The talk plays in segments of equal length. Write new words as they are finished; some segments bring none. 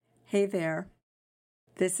Hey there,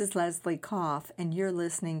 this is Leslie Koff, and you're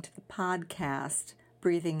listening to the podcast,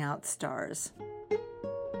 Breathing Out Stars.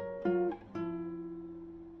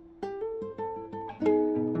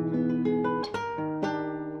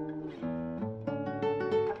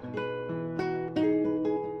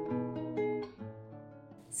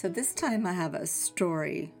 So this time I have a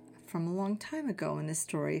story from a long time ago and a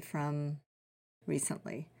story from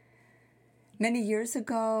recently. Many years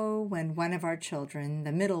ago, when one of our children,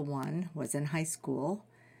 the middle one, was in high school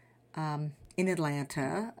in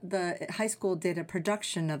Atlanta, the high school did a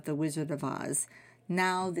production of The Wizard of Oz.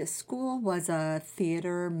 Now, this school was a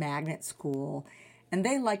theater magnet school, and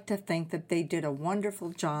they like to think that they did a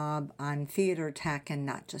wonderful job on theater tech and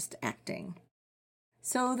not just acting.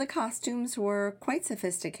 So the costumes were quite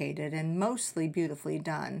sophisticated and mostly beautifully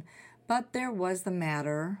done, but there was the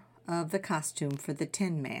matter of the costume for the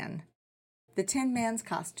Tin Man. The Tin Man's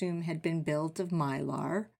costume had been built of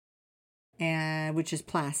mylar, which is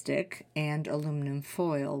plastic, and aluminum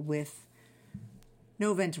foil with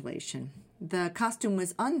no ventilation. The costume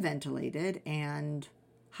was unventilated and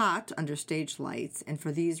hot under stage lights, and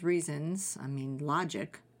for these reasons,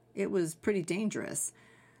 logic, it was pretty dangerous.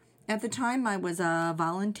 At the time, I was a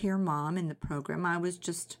volunteer mom in the program. I was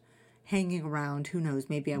just hanging around. Who knows,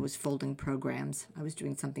 maybe I was folding programs. I was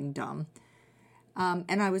doing something dumb.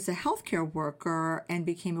 And I was a healthcare worker and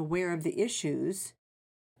became aware of the issues.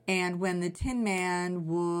 And when the Tin Man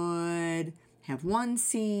would have one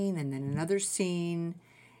scene and then another scene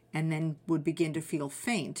and then would begin to feel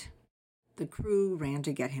faint, the crew ran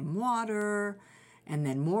to get him water and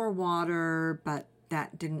then more water, but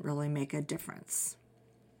that didn't really make a difference.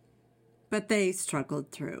 But they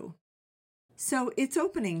struggled through. So it's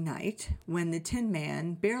opening night when the Tin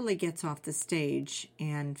Man barely gets off the stage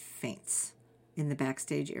and faints in the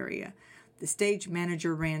backstage area. The stage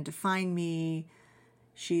manager ran to find me.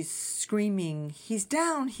 She's screaming, he's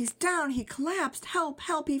down, he collapsed, help,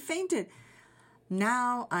 he fainted.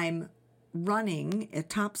 Now I'm running at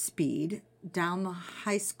top speed down the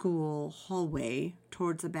high school hallway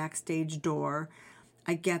towards the backstage door.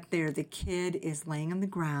 I get there, the kid is laying on the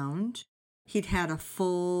ground. He'd had a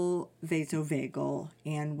full vasovagal,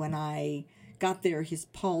 and when I got there, his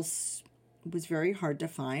pulse was very hard to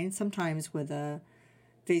find. Sometimes with a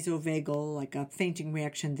vasovagal, like a fainting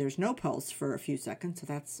reaction, there's no pulse for a few seconds, so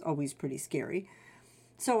that's always pretty scary.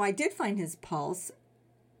 So I did find his pulse,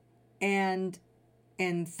 and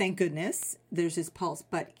thank goodness there's his pulse,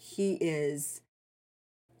 but he is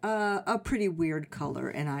a pretty weird color,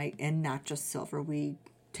 and not just silver. We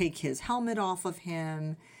take his helmet off of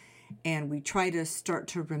him, and we try to start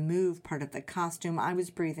to remove part of the costume. I was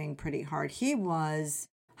breathing pretty hard. He was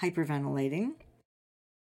hyperventilating.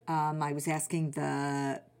 I was asking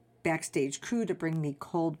the backstage crew to bring me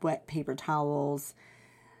cold, wet paper towels.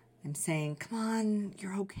 I'm saying, come on,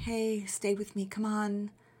 you're okay. Stay with me. Come on.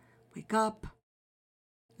 Wake up.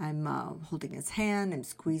 I'm holding his hand. I'm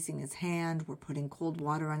squeezing his hand. We're putting cold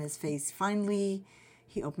water on his face. Finally,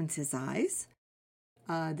 he opens his eyes.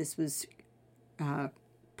 This was a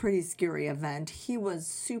pretty scary event. He was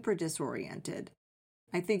super disoriented.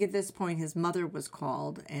 I think at this point his mother was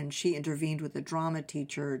called, and she intervened with a drama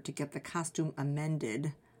teacher to get the costume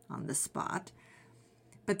amended on the spot.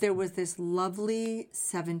 But there was this lovely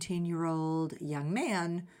 17-year-old young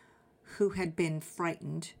man who had been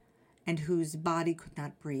frightened and whose body could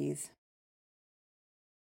not breathe.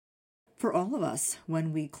 For all of us,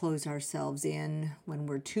 when we close ourselves in, when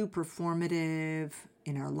we're too performative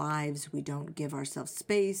in our lives, we don't give ourselves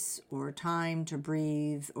space or time to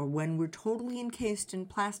breathe, or when we're totally encased in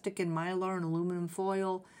plastic and mylar and aluminum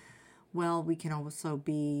foil, well, we can also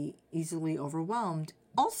be easily overwhelmed.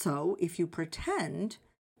 Also, if you pretend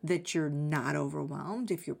that you're not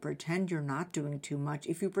overwhelmed, if you pretend you're not doing too much,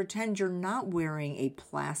 if you pretend you're not wearing a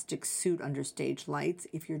plastic suit under stage lights,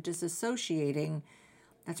 if you're disassociating,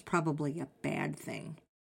 that's probably a bad thing.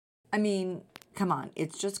 Come on,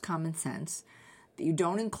 it's just common sense that you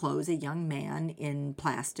don't enclose a young man in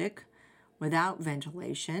plastic without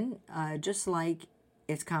ventilation, just like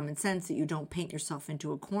it's common sense that you don't paint yourself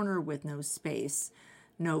into a corner with no space,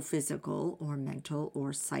 no physical or mental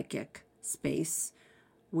or psychic space.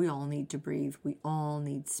 We all need to breathe. We all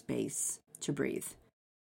need space to breathe.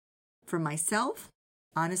 For myself,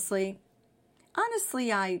 honestly,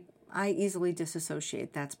 I easily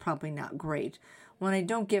disassociate. That's probably not great. When I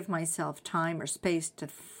don't give myself time or space to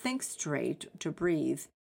think straight, to breathe,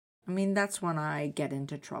 that's when I get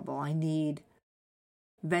into trouble. I need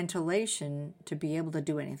ventilation to be able to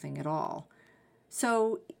do anything at all.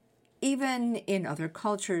 So even in other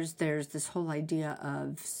cultures, there's this whole idea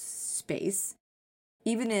of space.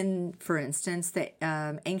 Even in, for instance, the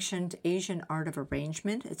ancient Asian art of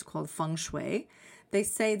arrangement, it's called feng shui, they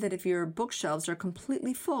say that if your bookshelves are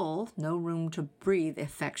completely full, no room to breathe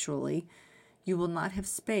effectually, you will not have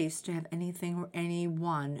space to have anything or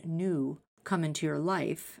anyone new come into your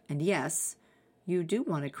life. And yes, you do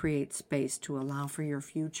want to create space to allow for your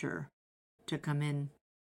future to come in.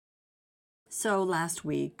 So last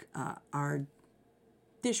week, our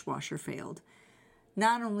dishwasher failed.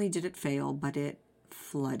 Not only did it fail, but it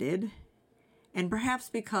flooded. And perhaps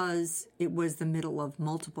because it was the middle of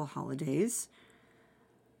multiple holidays.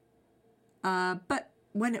 But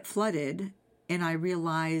when it flooded and I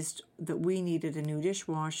realized that we needed a new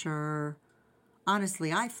dishwasher,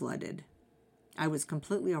 honestly, I flooded. I was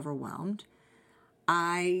completely overwhelmed.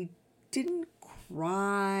 I didn't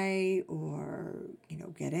cry or,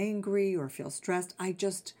 get angry or feel stressed. I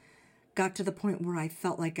just got to the point where I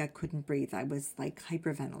felt like I couldn't breathe. I was like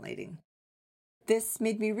hyperventilating. This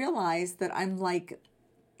made me realize that I'm like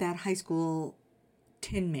that high school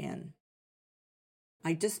Tin Man.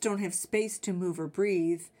 I just don't have space to move or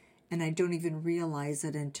breathe, and I don't even realize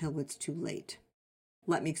it until it's too late.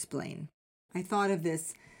 Let me explain. I thought of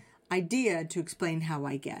this idea to explain how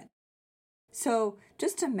I get. So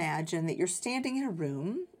just imagine that you're standing in a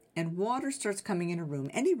room and water starts coming in a room,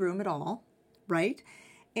 any room at all, right?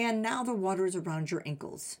 And now the water is around your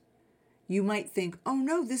ankles. You might think, oh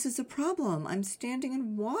no, this is a problem. I'm standing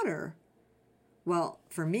in water. Well,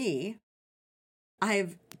 for me,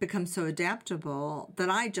 I've become so adaptable that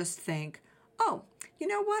I just think, oh, you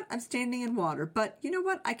know what? I'm standing in water, but you know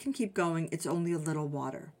what? I can keep going. It's only a little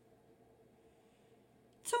water.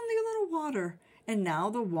 It's only a little water. And now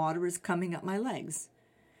the water is coming up my legs.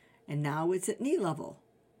 And now it's at knee level.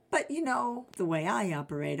 But the way I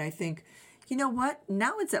operate, I think, you know what?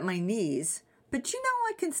 Now it's at my knees, but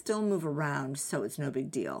I can still move around, so it's no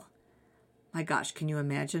big deal. My gosh, can you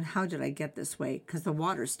imagine? How did I get this way? Because the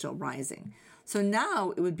water's still rising. So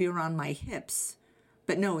now it would be around my hips.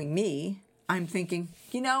 But knowing me, I'm thinking,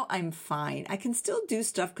 I'm fine. I can still do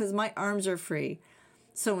stuff because my arms are free.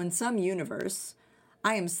 So in some universe,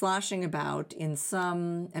 I am sloshing about in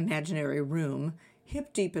some imaginary room,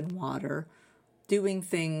 hip deep in water, doing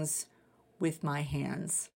things with my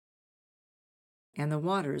hands. And the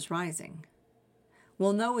water is rising.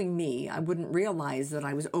 Well, knowing me, I wouldn't realize that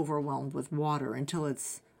I was overwhelmed with water until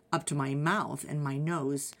it's up to my mouth and my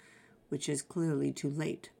nose, which is clearly too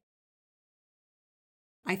late.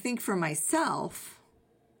 I think for myself,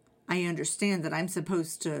 I understand that I'm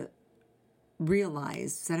supposed to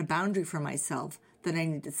realize, set a boundary for myself, that I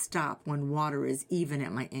need to stop when water is even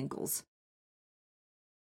at my ankles.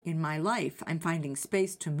 In my life, I'm finding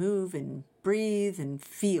space to move and breathe and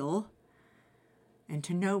feel, and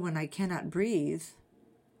to know when I cannot breathe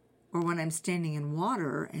or when I'm standing in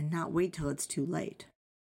water and not wait till it's too late.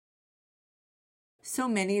 So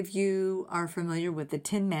many of you are familiar with the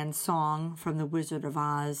Tin Man song from The Wizard of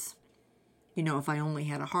Oz, If I Only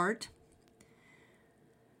Had a Heart.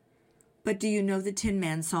 But do you know the Tin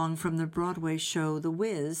Man song from the Broadway show The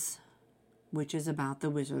Wiz, which is about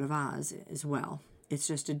the Wizard of Oz as well? It's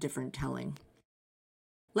just a different telling.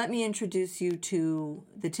 Let me introduce you to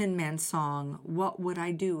the Tin Man song, What Would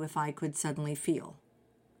I Do If I Could Suddenly Feel?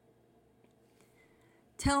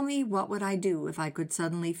 Tell me, what would I do if I could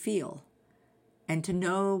suddenly feel? And to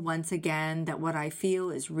know once again that what I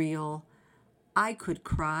feel is real. I could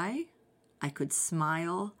cry, I could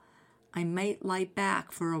smile, I might lie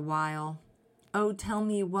back for a while. Oh, tell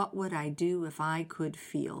me, what would I do if I could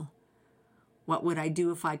feel? What would I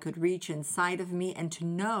do if I could reach inside of me and to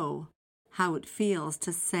know how it feels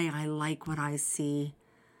to say I like what I see?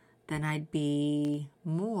 Then I'd be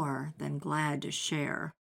more than glad to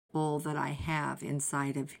share all that I have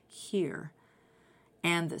inside of here.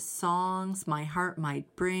 And the songs my heart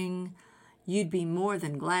might bring, you'd be more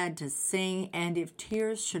than glad to sing. And if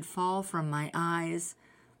tears should fall from my eyes,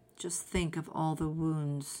 just think of all the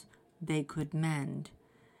wounds they could mend.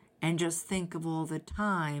 And just think of all the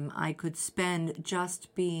time I could spend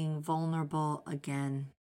just being vulnerable again.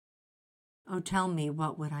 Oh, tell me,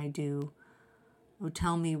 what would I do? Oh,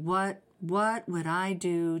 tell me, what would I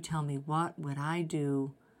do? Tell me, what would I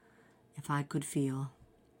do if I could feel?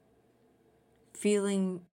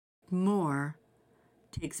 Feeling more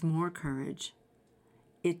takes more courage.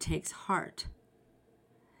 It takes heart.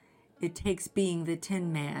 It takes being the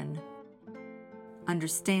Tin Man,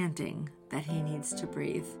 understanding that he needs to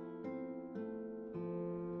breathe.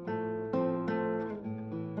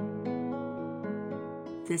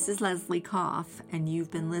 This is Leslie Koff, and you've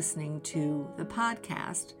been listening to the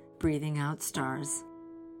podcast, Breathing Out Stars.